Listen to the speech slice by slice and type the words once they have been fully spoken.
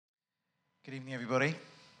Good evening, everybody.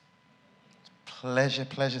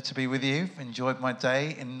 Pleasure to be with you. Enjoyed my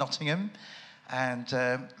day in Nottingham and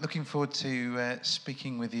looking forward to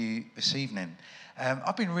speaking with you this evening.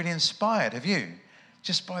 I've been really inspired, have you?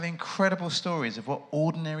 Just by the incredible stories of what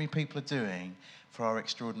ordinary people are doing for our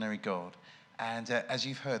extraordinary God. And as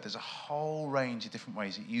you've heard, there's a whole range of different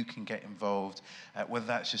ways that you can get involved, whether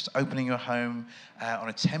that's just opening your home on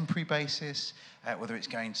a temporary basis, whether it's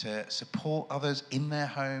going to support others in their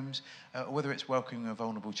homes, or whether it's welcoming a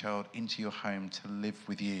vulnerable child into your home to live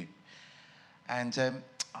with you. And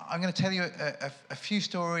I'm going to tell you a few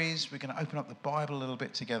stories. We're going to open up the Bible a little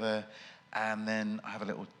bit together, and then I have a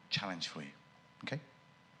little challenge for you. Okay?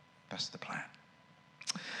 That's the plan.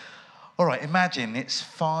 All right, imagine it's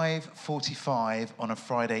 5:45 on a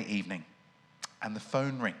Friday evening and the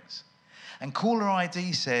phone rings and caller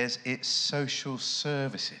ID says it's social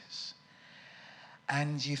services.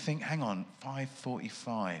 And you think, hang on,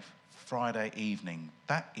 5:45, Friday evening,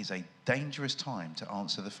 that is a dangerous time to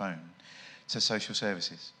answer the phone to social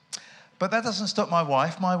services. But that doesn't stop my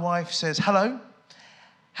wife. My wife says, hello,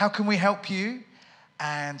 how can we help you?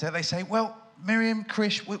 And they say, well, Miriam,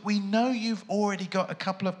 Krish, we know you've already got a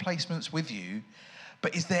couple of placements with you,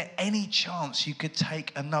 but is there any chance you could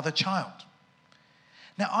take another child?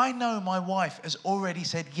 Now, I know my wife has already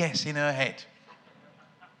said yes in her head,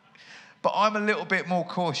 but I'm a little bit more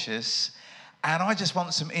cautious, and I just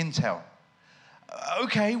want some intel.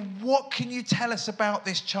 Okay, what can you tell us about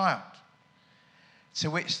this child?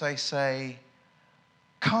 To which they say,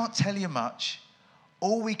 can't tell you much.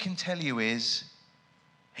 All we can tell you is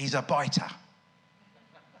he's a biter.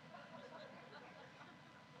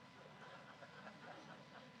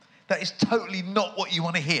 That is totally not what you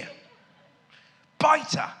want to hear.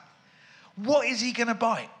 Biter. What is he going to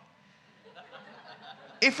bite?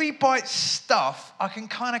 If he bites stuff, I can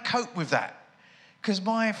kind of cope with that because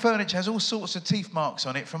my furniture has all sorts of teeth marks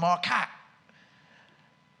on it from our cat.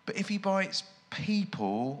 But if he bites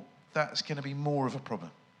people, that's going to be more of a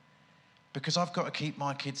problem because I've got to keep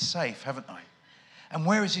my kids safe, haven't I? And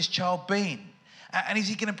where has this child been? And is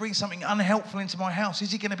he going to bring something unhelpful into my house?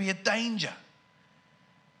 Is he going to be a danger?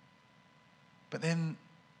 But then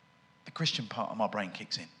the Christian part of my brain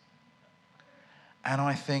kicks in. And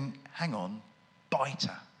I think, hang on,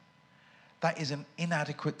 biter. That is an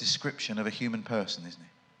inadequate description of a human person, isn't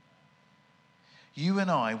it? You and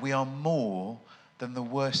I, we are more than the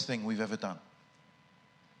worst thing we've ever done.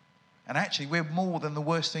 And actually, we're more than the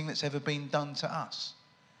worst thing that's ever been done to us.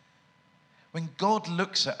 When God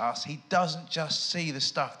looks at us, he doesn't just see the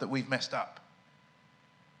stuff that we've messed up.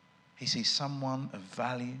 He sees someone of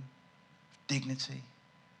value, dignity,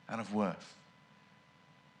 and of worth.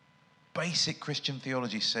 Basic Christian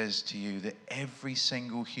theology says to you that every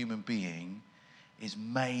single human being is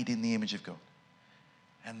made in the image of God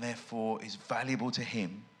and therefore is valuable to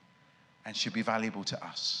him and should be valuable to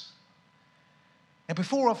us. Now,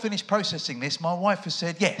 before I finish processing this, my wife has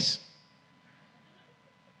said yes.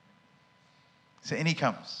 So in he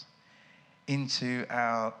comes into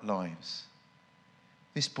our lives.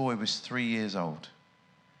 This boy was 3 years old.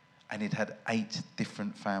 And he'd had 8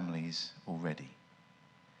 different families already.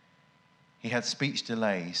 He had speech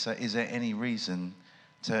delay, so is there any reason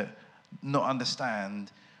to not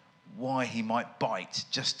understand why he might bite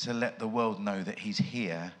just to let the world know that he's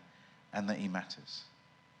here and that he matters?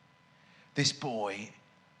 This boy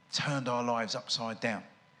turned our lives upside down.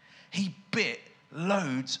 He bit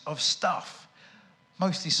loads of stuff,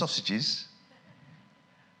 mostly sausages,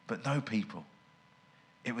 but no people.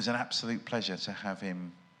 It was an absolute pleasure to have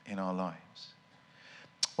him in our lives.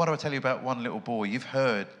 Why do I tell you about one little boy? You've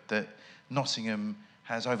heard that Nottingham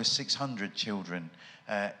has over 600 children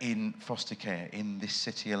in foster care in this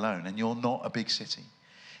city alone, and you're not a big city.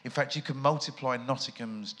 In fact, you can multiply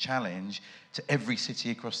Nottingham's challenge to every city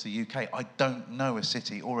across the UK. I don't know a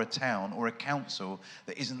city or a town or a council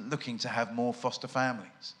that isn't looking to have more foster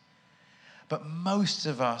families. But most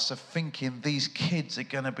of us are thinking these kids are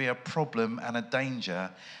going to be a problem and a danger,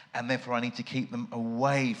 and therefore I need to keep them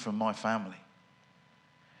away from my family.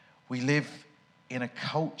 We live in a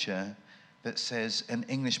culture that says an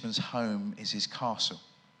Englishman's home is his castle.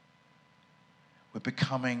 We're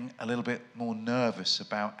becoming a little bit more nervous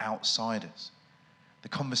about outsiders. The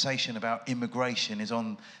conversation about immigration is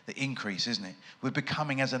on the increase, isn't it? We're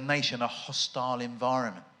becoming, as a nation, a hostile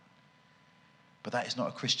environment. But that is not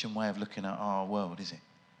a Christian way of looking at our world, is it?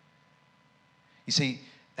 You see,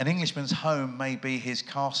 an Englishman's home may be his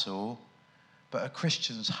castle, but a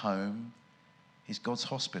Christian's home is God's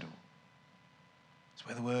hospital. It's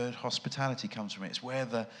where the word hospitality comes from. It's where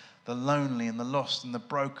the lonely and the lost and the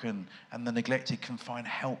broken and the neglected can find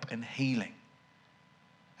help and healing.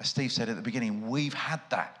 as Steve said at the beginning, we've had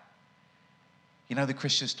that. You know, the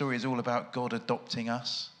Christian story is all about God adopting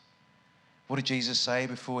us. What did Jesus say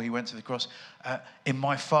before he went to the cross? In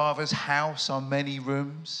my Father's house are many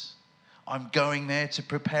rooms. I'm going there to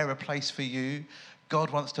prepare a place for you. God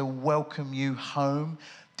wants to welcome you home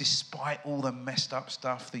despite all the messed up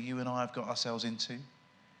stuff that you and I have got ourselves into.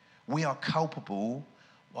 We are culpable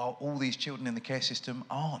while all these children in the care system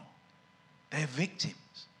aren't. They're victims.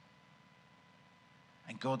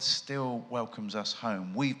 And God still welcomes us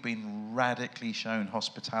home. We've been radically shown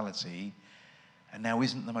hospitality, and now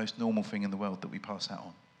isn't the most normal thing in the world that we pass that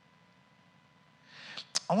on.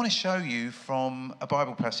 I want to show you from a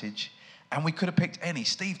Bible passage, and we could have picked any.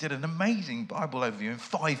 Steve did an amazing Bible overview in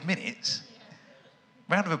 5 minutes.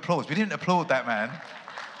 Round of applause. We didn't applaud that man.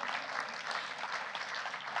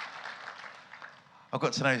 I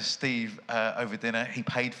got to know Steve over dinner. He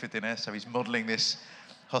paid for dinner, so he's modelling this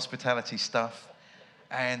hospitality stuff.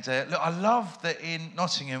 And look, I love that in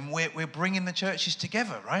Nottingham, we're bringing the churches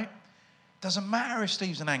together, right? Doesn't matter if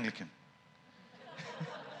Steve's an Anglican.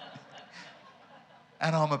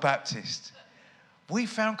 And I'm a Baptist. We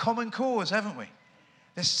found common cause, haven't we?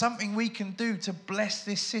 There's something we can do to bless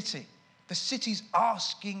this city. The city's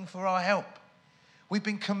asking for our help. We've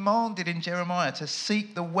been commanded in Jeremiah to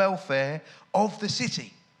seek the welfare of the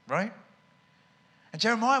city, right? And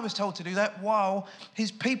Jeremiah was told to do that while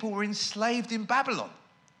his people were enslaved in Babylon.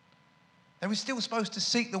 They were still supposed to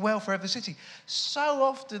seek the welfare of the city. So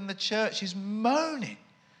often the church is moaning.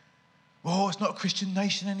 Oh, it's not a Christian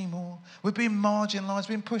nation anymore. We're being marginalised,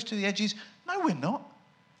 being pushed to the edges. No, we're not.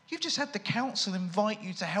 You've just had the council invite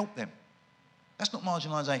you to help them. That's not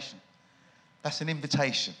marginalisation. That's an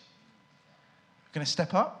invitation. Going to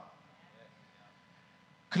step up?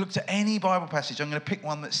 Could look to any Bible passage. I'm going to pick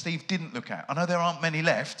one that Steve didn't look at. I know there aren't many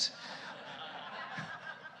left.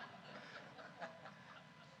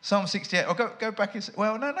 Psalm 68. I'll go back and say,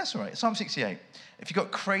 well, no, that's all right. Psalm 68. If you've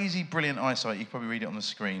got crazy, brilliant eyesight, you can probably read it on the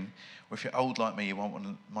screen. Or if you're old like me, you might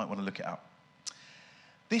want to look it up.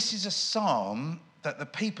 This is a psalm that the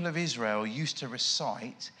people of Israel used to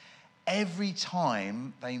recite every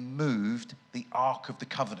time they moved the Ark of the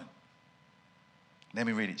Covenant. Let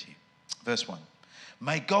me read it to you. Verse 1.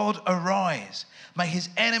 May God arise. May his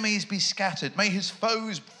enemies be scattered. May his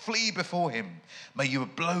foes flee before him. May you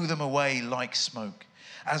blow them away like smoke.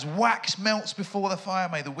 As wax melts before the fire,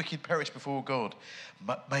 may the wicked perish before God.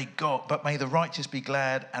 But may the righteous be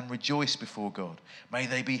glad and rejoice before God. May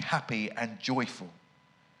they be happy and joyful.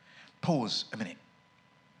 Pause a minute.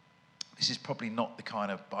 This is probably not the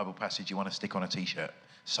kind of Bible passage you want to stick on a t-shirt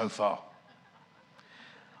so far.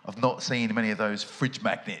 I've not seen many of those fridge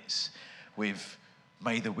magnets with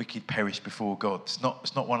may the wicked perish before God. It's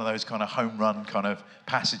not one of those kind of home run kind of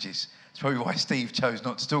passages. It's probably why Steve chose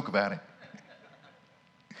not to talk about it.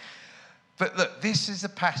 But look, this is the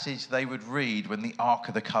passage they would read when the Ark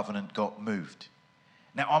of the Covenant got moved.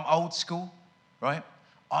 Now, I'm old school, right?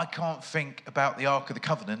 I can't think about the Ark of the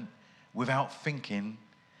Covenant without thinking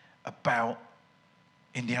about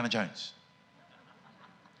Indiana Jones.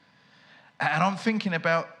 And I'm thinking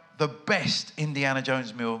about the best Indiana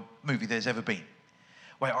Jones movie there's ever been.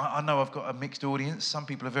 Wait, I know I've got a mixed audience. Some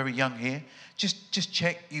people are very young here. Just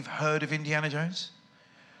check you've heard of Indiana Jones.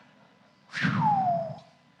 Whew.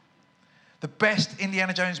 The best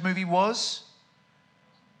Indiana Jones movie was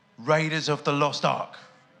Raiders of the Lost Ark.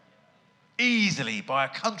 Easily, by a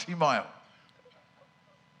country mile.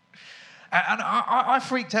 And I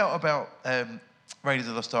freaked out about Raiders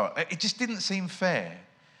of the Lost Ark. It just didn't seem fair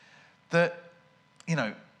that, you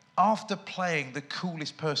know, after playing the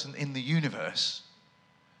coolest person in the universe,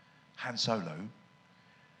 Han Solo,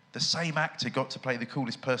 the same actor got to play the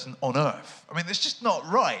coolest person on Earth. I mean, that's just not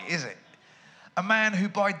right, is it? A man who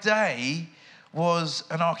by day was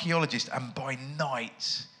an archaeologist and by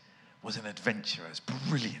night was an adventurer. It's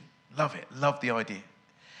brilliant. Love it. Love the idea.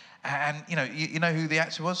 And, you know who the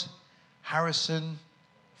actor was? Harrison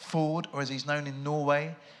Ford, or as he's known in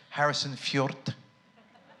Norway, Harrison Fjord.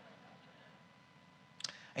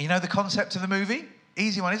 And you know the concept of the movie?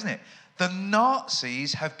 Easy one, isn't it? The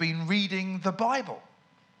Nazis have been reading the Bible.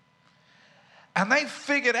 And they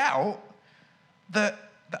figured out that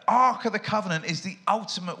the Ark of the Covenant is the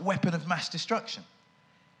ultimate weapon of mass destruction.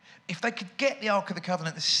 If they could get the Ark of the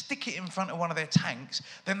Covenant to stick it in front of one of their tanks,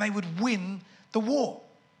 then they would win the war.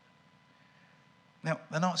 Now,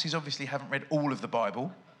 the Nazis obviously haven't read all of the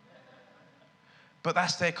Bible, but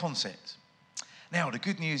that's their concept. Now, the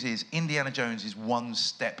good news is Indiana Jones is one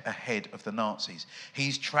step ahead of the Nazis.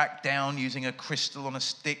 He's tracked down using a crystal on a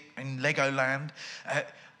stick in Legoland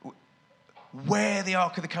where the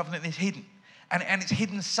Ark of the Covenant is hidden. And it's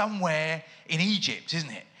hidden somewhere in Egypt, isn't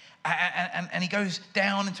it? And he goes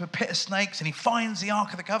down into a pit of snakes and he finds the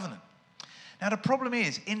Ark of the Covenant. Now, the problem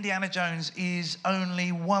is, Indiana Jones is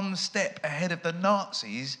only one step ahead of the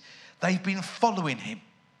Nazis. They've been following him.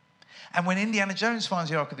 And when Indiana Jones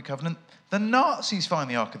finds the Ark of the Covenant, the Nazis find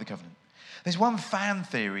the Ark of the Covenant. There's one fan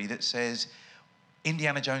theory that says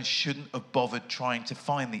Indiana Jones shouldn't have bothered trying to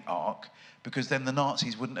find the Ark because then the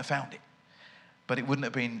Nazis wouldn't have found it. But it wouldn't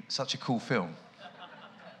have been such a cool film.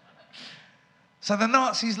 So the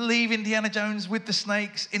Nazis leave Indiana Jones with the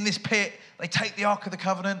snakes in this pit. They take the Ark of the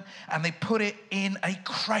Covenant and they put it in a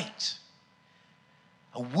crate,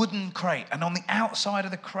 a wooden crate. And on the outside of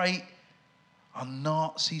the crate are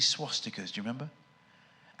Nazi swastikas. Do you remember?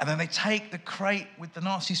 And then they take the crate with the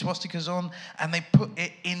Nazi swastikas on and they put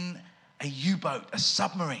it in a U-boat, a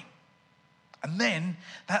submarine. And then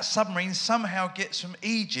that submarine somehow gets from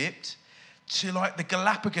Egypt to like the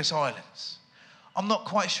Galapagos Islands. I'm not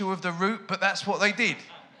quite sure of the route, but that's what they did.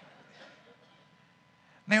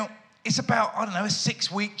 Now, it's about, I don't know, a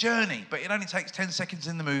 6-week journey, but it only takes 10 seconds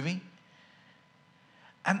in the movie.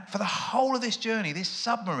 And for the whole of this journey, this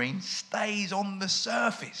submarine stays on the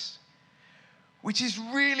surface, which is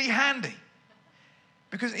really handy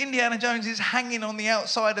because Indiana Jones is hanging on the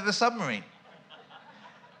outside of the submarine.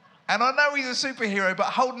 And I know he's a superhero, but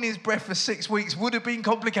holding his breath for 6 weeks would have been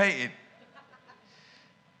complicated.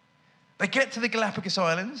 They get to the Galapagos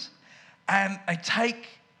Islands and they take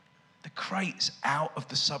the crates out of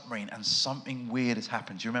the submarine and something weird has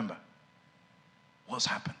happened. Do you remember? What's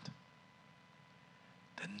happened?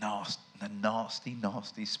 The nasty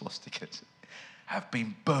swastikas have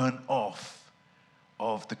been burnt off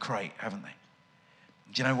of the crate, haven't they?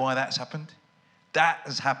 Do you know why that's happened? That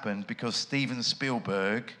has happened because Steven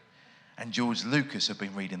Spielberg and George Lucas have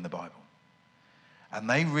been reading the Bible. And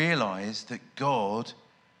they realized that God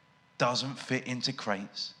doesn't fit into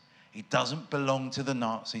crates. He doesn't belong to the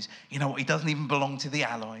Nazis. You know what? He doesn't even belong to the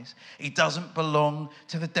Allies. He doesn't belong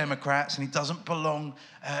to the Democrats, and he doesn't belong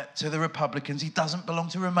to the Republicans. He doesn't belong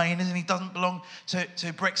to Remainers, and he doesn't belong to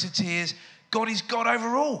Brexiteers. God is God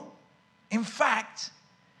over all. In fact,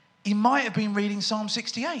 he might have been reading Psalm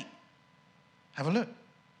 68. Have a look.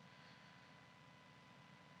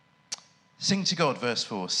 Sing to God, verse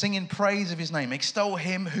 4. Sing in praise of his name. Extol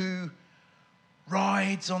him who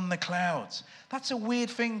rides on the clouds. That's a weird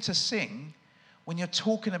thing to sing when you're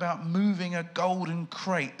talking about moving a golden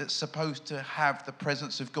crate that's supposed to have the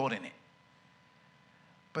presence of God in it.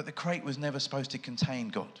 But the crate was never supposed to contain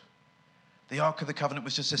God. The Ark of the Covenant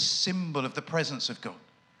was just a symbol of the presence of God.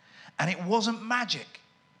 And it wasn't magic.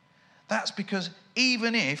 That's because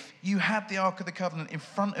even if you had the Ark of the Covenant in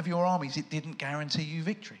front of your armies, it didn't guarantee you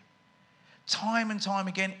victory. Time and time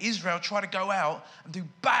again, Israel tried to go out and do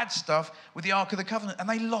bad stuff with the Ark of the Covenant, and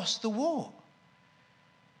they lost the war.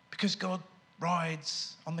 Because God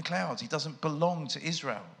rides on the clouds. He doesn't belong to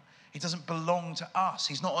Israel. He doesn't belong to us.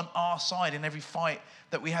 He's not on our side in every fight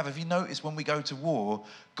that we have. If you notice, when we go to war,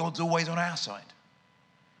 God's always on our side.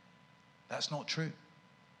 That's not true.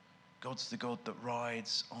 God's the God that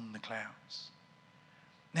rides on the clouds.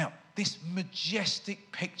 Now, this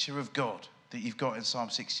majestic picture of God that you've got in Psalm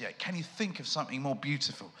 68. Can you think of something more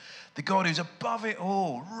beautiful? The God who's above it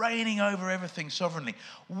all, reigning over everything sovereignly.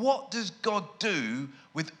 What does God do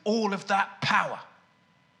with all of that power?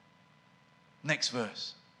 Next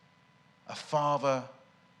verse. A father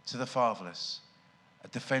to the fatherless, a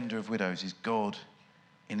defender of widows is God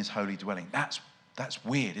in his holy dwelling. That's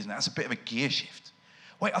weird, isn't it? That's a bit of a gear shift.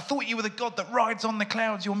 Wait, I thought you were the God that rides on the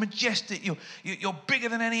clouds. You're majestic. You're bigger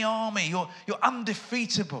than any army. You're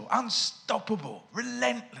undefeatable, unstoppable,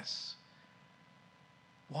 relentless.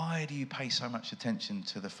 Why do you pay so much attention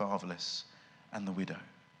to the fatherless and the widow?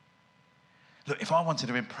 Look, if I wanted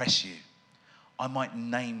to impress you, I might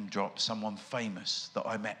name drop someone famous that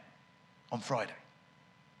I met on Friday.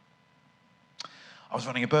 I was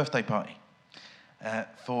running a birthday party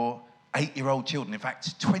for 8-year-old children. In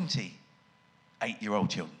fact, 20 8-year-old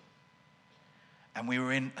children. And we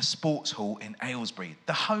were in a sports hall in Aylesbury,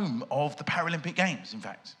 the home of the Paralympic Games, in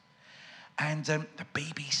fact. And the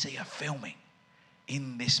BBC are filming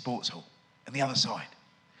in this sports hall on the other side.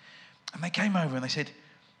 And they came over and they said,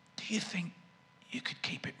 do you think you could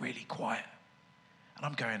keep it really quiet? And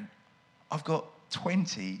I'm going, I've got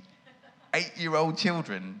 20 8-year-old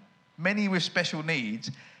children, many with special needs.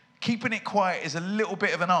 Keeping it quiet is a little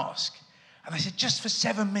bit of an ask. And they said, just for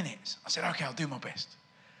 7 minutes. I said, okay, I'll do my best.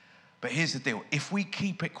 But here's the deal. If we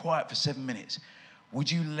keep it quiet for 7 minutes, would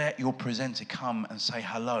you let your presenter come and say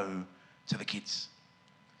hello to the kids?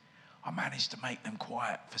 I managed to make them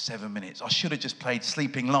quiet for 7 minutes. I should have just played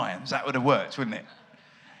Sleeping Lions. That would have worked, wouldn't it?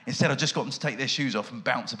 Instead, I just got them to take their shoes off and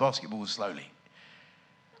bounce a basketball slowly.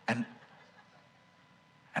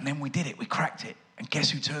 And then we did it. We cracked it. And guess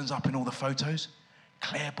who turns up in all the photos?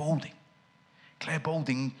 Claire Balding. Claire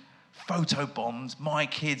Balding photobombed my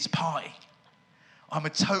kids' party. I'm a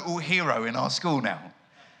total hero in our school now.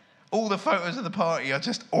 All the photos of the party are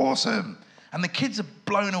just awesome. And the kids are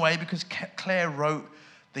blown away because Claire wrote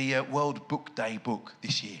the World Book Day book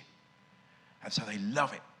this year. And so they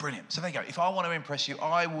love it. Brilliant. So they go, if I want to impress you,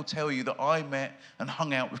 I will tell you that I met and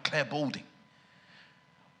hung out with Claire Balding.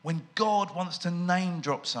 When God wants to name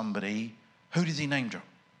drop somebody, who does he name drop?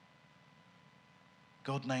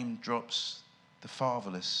 God name drops the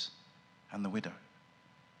fatherless and the widow.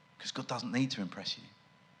 Because God doesn't need to impress you.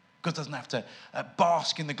 God doesn't have to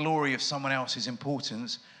bask in the glory of someone else's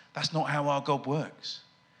importance. That's not how our God works.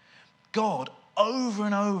 God, over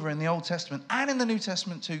and over in the Old Testament and in the New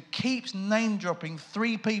Testament too, keeps name dropping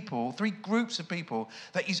three groups of people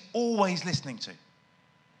that he's always listening to.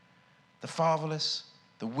 The fatherless,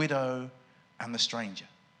 the widow, and the stranger.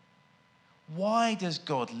 Why does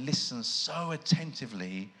God listen so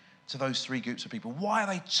attentively to those three groups of people? Why are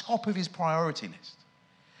they top of his priority list?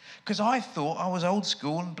 Because I thought I was old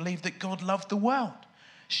school and believed that God loved the world.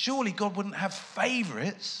 Surely God wouldn't have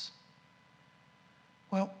favorites.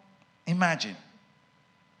 Well, imagine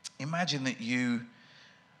that you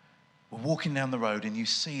were walking down the road and you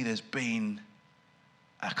see there's been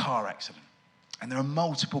a car accident and there are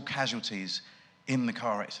multiple casualties in the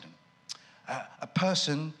car accident. A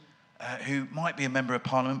person who might be a member of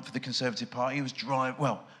Parliament for the Conservative Party was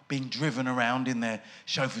being driven around in their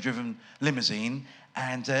chauffeur-driven limousine,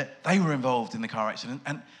 and they were involved in the car accident,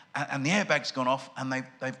 and the airbag's gone off, and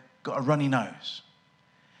they've got a runny nose.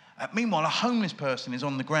 Meanwhile, a homeless person is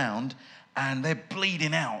on the ground, and they're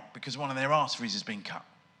bleeding out because one of their arteries has been cut.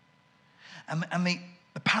 And the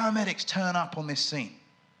paramedics turn up on this scene.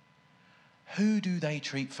 Who do they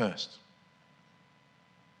treat first?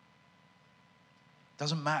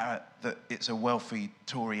 Doesn't matter that it's a wealthy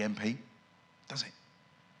Tory MP, does it?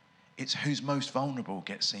 It's who's most vulnerable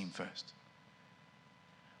gets seen first.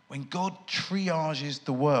 When God triages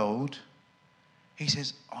the world, he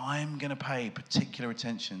says, I'm going to pay particular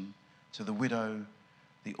attention to the widow,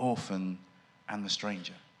 the orphan, and the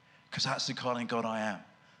stranger. Because that's the kind of God I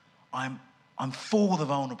am. I'm for the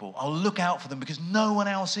vulnerable. I'll look out for them because no one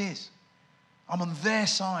else is. I'm on their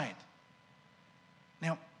side.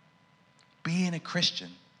 Now, being a Christian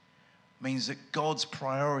means that God's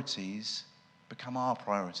priorities become our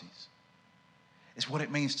priorities. It's what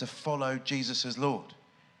it means to follow Jesus as Lord.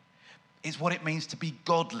 It's what it means to be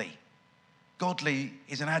godly. Godly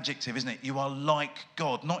is an adjective, isn't it? You are like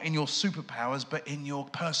God, not in your superpowers, but in your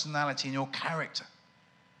personality and your character.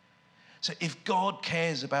 So if God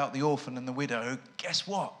cares about the orphan and the widow, guess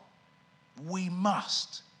what? We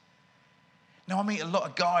must. Now, I meet a lot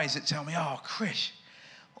of guys that tell me, oh, Chris,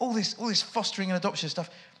 all this fostering and adoption stuff,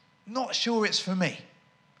 not sure it's for me.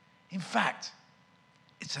 In fact,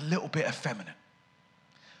 it's a little bit effeminate.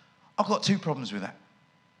 I've got two problems with that.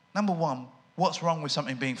 Number one, what's wrong with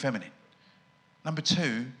something being feminine? Number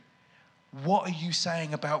two, what are you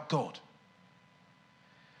saying about God?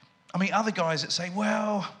 I mean, other guys that say,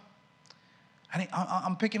 well, and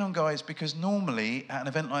I'm picking on guys because normally at an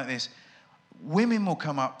event like this, women will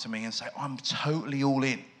come up to me and say, I'm totally all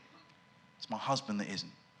in. It's my husband that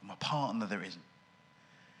isn't, my partner that isn't.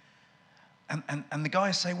 And the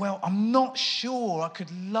guys say, well, I'm not sure I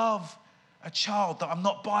could love a child that I'm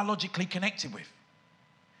not biologically connected with.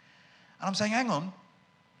 And I'm saying, hang on,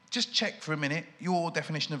 just check for a minute. Your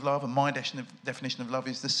definition of love and my definition of love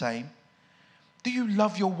is the same. Do you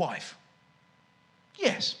love your wife?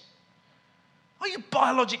 Yes. Are you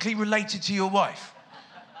biologically related to your wife?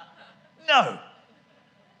 No.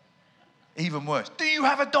 Even worse. Do you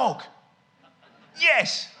have a dog?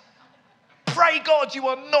 Yes. Pray God you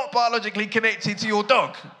are not biologically connected to your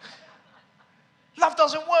dog. Love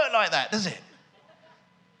doesn't work like that, does it?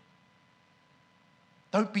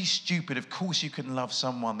 Don't be stupid. Of course you can love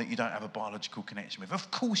someone that you don't have a biological connection with.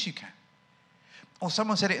 Of course you can. Or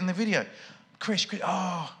someone said it in the video. Chris,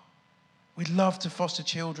 we'd love to foster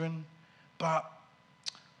children, but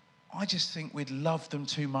I just think we'd love them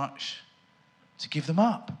too much to give them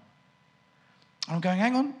up. And I'm going,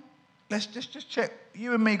 hang on, let's just check.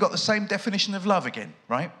 You and me got the same definition of love again,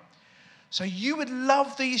 right? So you would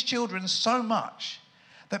love these children so much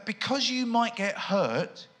that because you might get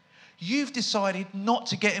hurt, you've decided not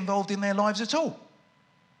to get involved in their lives at all.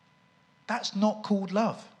 That's not called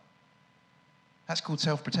love. That's called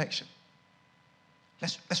self-protection.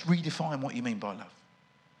 Let's redefine what you mean by love.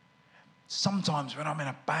 Sometimes when I'm in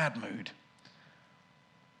a bad mood,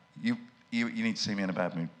 you need to see me in a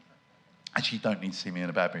bad mood. Actually, you don't need to see me in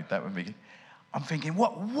a bad mood. That would be good. I'm thinking,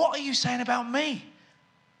 what are you saying about me?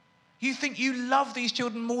 You think you love these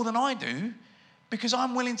children more than I do because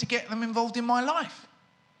I'm willing to get them involved in my life.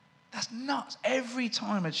 That's nuts. Every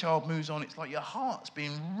time a child moves on, it's like your heart's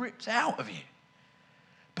being ripped out of you.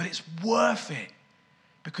 But it's worth it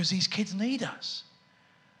because these kids need us.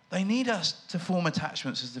 They need us to form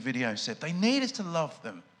attachments, as the video said. They need us to love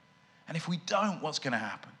them. And if we don't, what's going to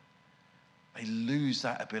happen? They lose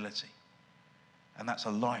that ability. And that's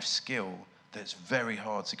a life skill that's very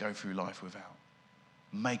hard to go through life without.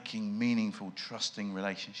 Making meaningful, trusting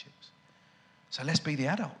relationships. So let's be the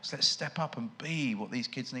adults. Let's step up and be what these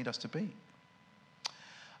kids need us to be.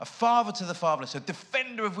 A father to the fatherless, a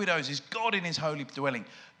defender of widows is God in his holy dwelling.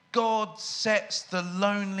 God sets the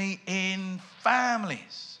lonely in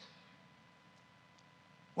families.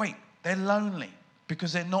 Wait, they're lonely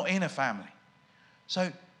because they're not in a family.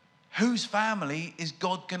 So whose family is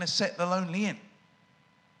God going to set the lonely in?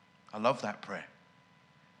 I love that prayer.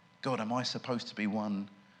 God, am I supposed to be one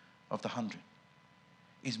of the 100?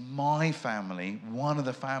 Is my family one of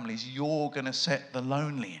the families you're going to set the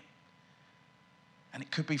lonely in? And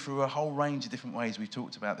it could be through a whole range of different ways we've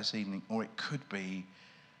talked about this evening, or it could be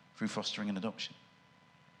through fostering and adoption.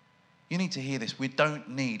 You need to hear this. We don't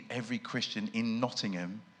need every Christian in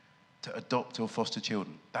Nottingham to adopt or foster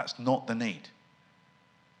children. That's not the need.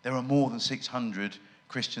 There are more than 600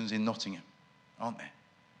 Christians in Nottingham, aren't there?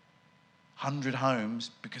 100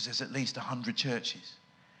 homes because there's at least 100 churches.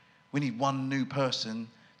 We need one new person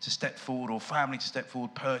to step forward or family to step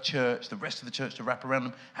forward per church, the rest of the church to wrap around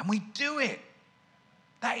them, and we do it.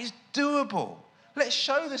 That is doable. Let's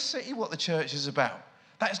show the city what the church is about.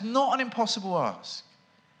 That is not an impossible ask.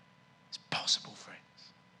 It's possible, friends.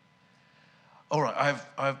 All right,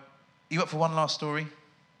 you up for one last story?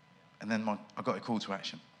 And then I've got a call to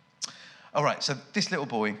action. All right, so this little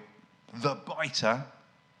boy, the biter,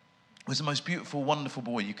 was the most beautiful, wonderful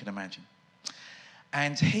boy you can imagine.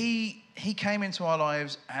 And he came into our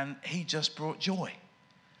lives and he just brought joy.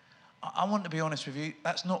 I want to be honest with you,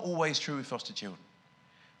 that's not always true with foster children.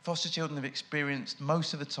 Foster children have experienced,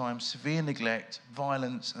 most of the time, severe neglect,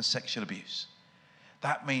 violence, and sexual abuse.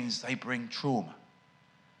 That means they bring trauma.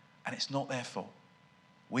 And it's not their fault.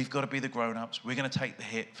 We've got to be the grown-ups. We're going to take the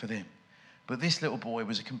hit for them. But this little boy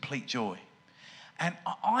was a complete joy. And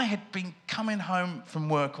I had been coming home from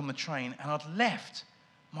work on the train, and I'd left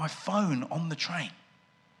my phone on the train.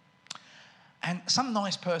 And some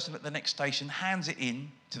nice person at the next station hands it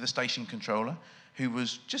in to the station controller, who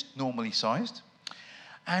was just normally sized.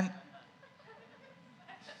 And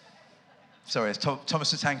sorry, it's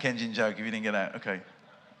Thomas the Tank Engine joke, if you didn't get that. Okay.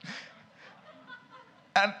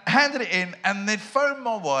 And handed it in, and they'd phoned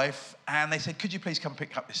my wife, and they said, could you please come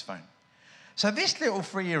pick up this phone? So this little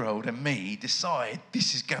 3-year-old and me decide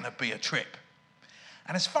this is going to be a trip.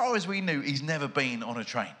 And as far as we knew, he's never been on a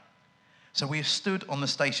train. So we stood on the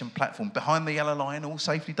station platform behind the yellow line, all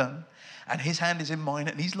safely done, and his hand is in mine,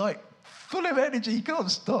 and he's like full of energy, he can't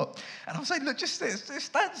stop. And I'm saying, look, just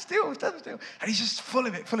stand still. And he's just full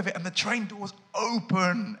of it, and the train doors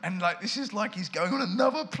open, and like this is like he's going on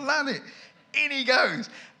another planet. In he goes.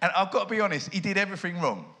 And I've got to be honest, he did everything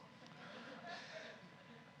wrong.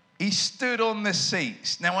 He stood on the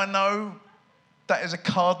seats. Now I know that is a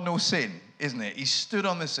cardinal sin, isn't it? He stood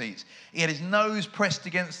on the seats. He had his nose pressed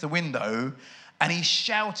against the window, and he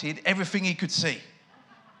shouted everything he could see.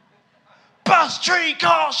 Bus, tree,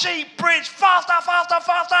 car, sheep, bridge, faster, faster,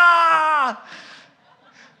 faster!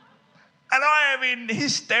 And I am in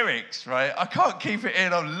hysterics, right? I can't keep it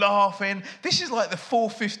in. I'm laughing. This is like the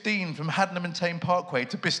 4:15 from Hadnam and Tame Parkway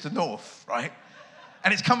to Bicester North, right?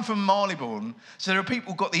 And it's come from Marylebone. So there are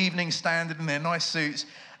people who've got the Evening Standard in their nice suits,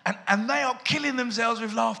 and they are killing themselves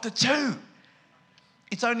with laughter too.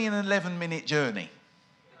 It's only an 11-minute journey,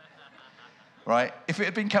 right? If it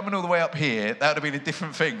had been coming all the way up here, that would have been a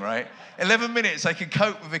different thing, right? 11 minutes, they could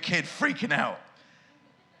cope with a kid freaking out.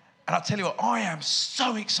 And I'll tell you what, I am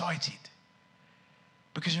so excited.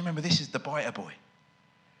 Because remember, this is the biter boy.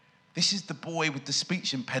 This is the boy with the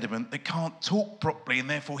speech impediment that can't talk properly, and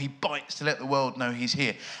therefore he bites to let the world know he's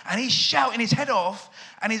here. And he's shouting his head off,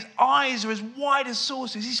 and his eyes are as wide as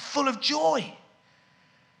saucers. He's full of joy.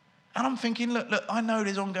 And I'm thinking, look, I know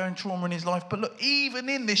there's ongoing trauma in his life, but look, even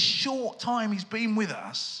in this short time he's been with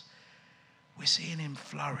us, we're seeing him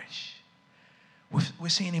flourish. We're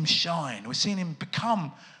seeing him shine. We're seeing him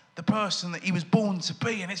become the person that he was born to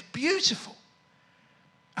be, and it's beautiful.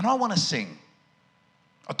 And I want to sing.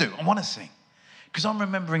 I want to sing. Because I'm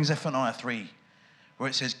remembering Zephaniah 3, where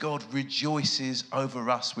it says, God rejoices over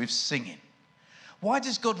us with singing. Why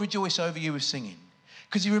does God rejoice over you with singing?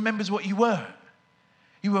 Because he remembers what you were.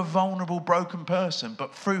 You were a vulnerable, broken person,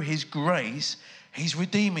 but through his grace, he's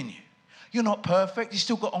redeeming you. You're not perfect. You've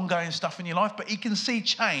still got ongoing stuff in your life, but he can see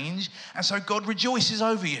change, and so God rejoices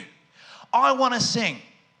over you. I want to sing,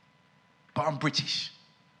 but I'm British.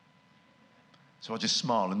 So I just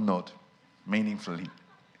smile and nod meaningfully.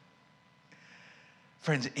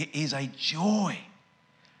 Friends, it is a joy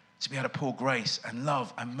to be able to pour grace and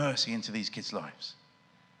love and mercy into these kids' lives.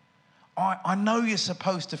 I know you're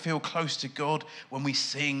supposed to feel close to God when we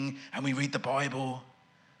sing and we read the Bible,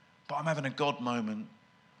 but I'm having a God moment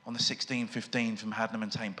on the 16:15 from Hadnam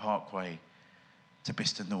and Tame Parkway to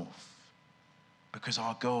Bicester North. Because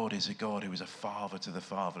our God is a God who is a father to the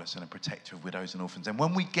fatherless and a protector of widows and orphans. And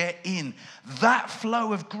when we get in that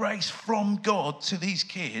flow of grace from God to these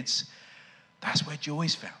kids, that's where joy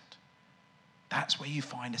is found. That's where you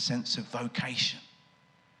find a sense of vocation.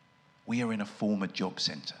 We are in a former job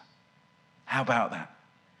centre. How about that?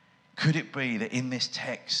 Could it be that in this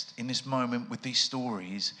text, in this moment with these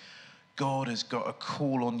stories, God has got a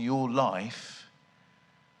call on your life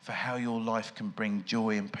for how your life can bring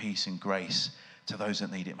joy and peace and grace to those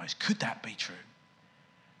that need it most? Could that be true?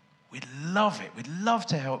 We'd love it. We'd love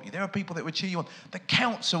to help you. There are people that would cheer you on. The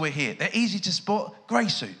council are here. They're easy to spot. Grey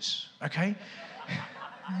suits, okay?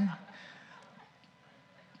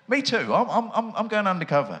 Me too. I'm going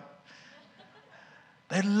undercover.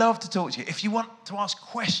 They'd love to talk to you. If you want to ask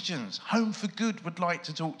questions, Home for Good would like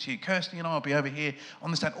to talk to you. Kirsty and I will be over here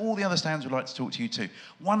on the stand. All the other stands would like to talk to you too.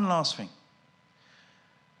 One last thing,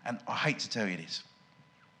 and I hate to tell you this.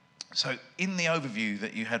 So in the overview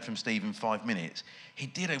that you had from Steve in 5 minutes, he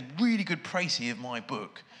did a really good précis of my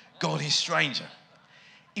book, God is Stranger.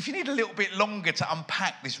 If you need a little bit longer to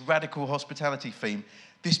unpack this radical hospitality theme,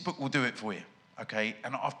 this book will do it for you, okay?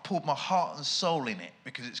 And I've poured my heart and soul in it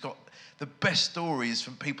because it's got the best stories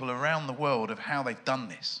from people around the world of how they've done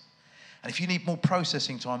this. And if you need more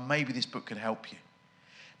processing time, maybe this book could help you.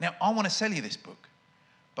 Now, I want to sell you this book,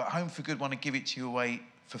 but Home for Good want to give it to you away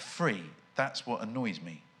for free. That's what annoys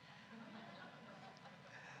me.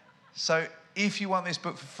 So if you want this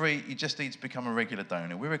book for free, you just need to become a regular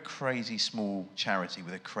donor. We're a crazy small charity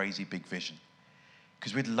with a crazy big vision.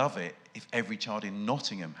 Because we'd love it if every child in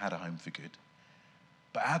Nottingham had a Home for Good.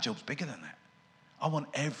 But our job's bigger than that. I want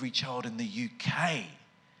every child in the UK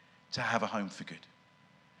to have a Home for Good.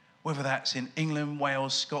 Whether that's in England,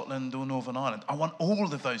 Wales, Scotland, or Northern Ireland. I want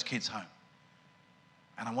all of those kids home.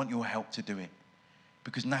 And I want your help to do it.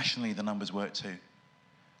 Because nationally, the numbers work too.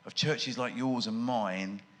 Of churches like yours and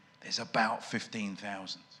mine, there's about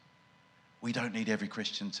 15,000. We don't need every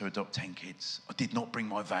Christian to adopt 10 kids. I did not bring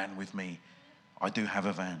my van with me. I do have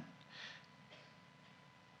a van.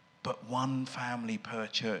 But one family per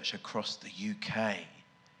church across the UK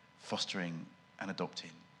fostering and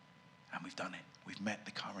adopting. And we've done it. We've met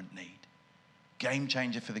the current need. Game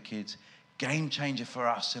changer for the kids. Game changer for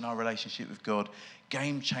us in our relationship with God.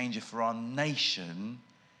 Game changer for our nation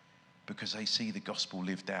because they see the gospel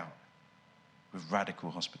lived out with radical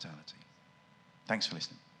hospitality. Thanks for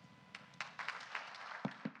listening.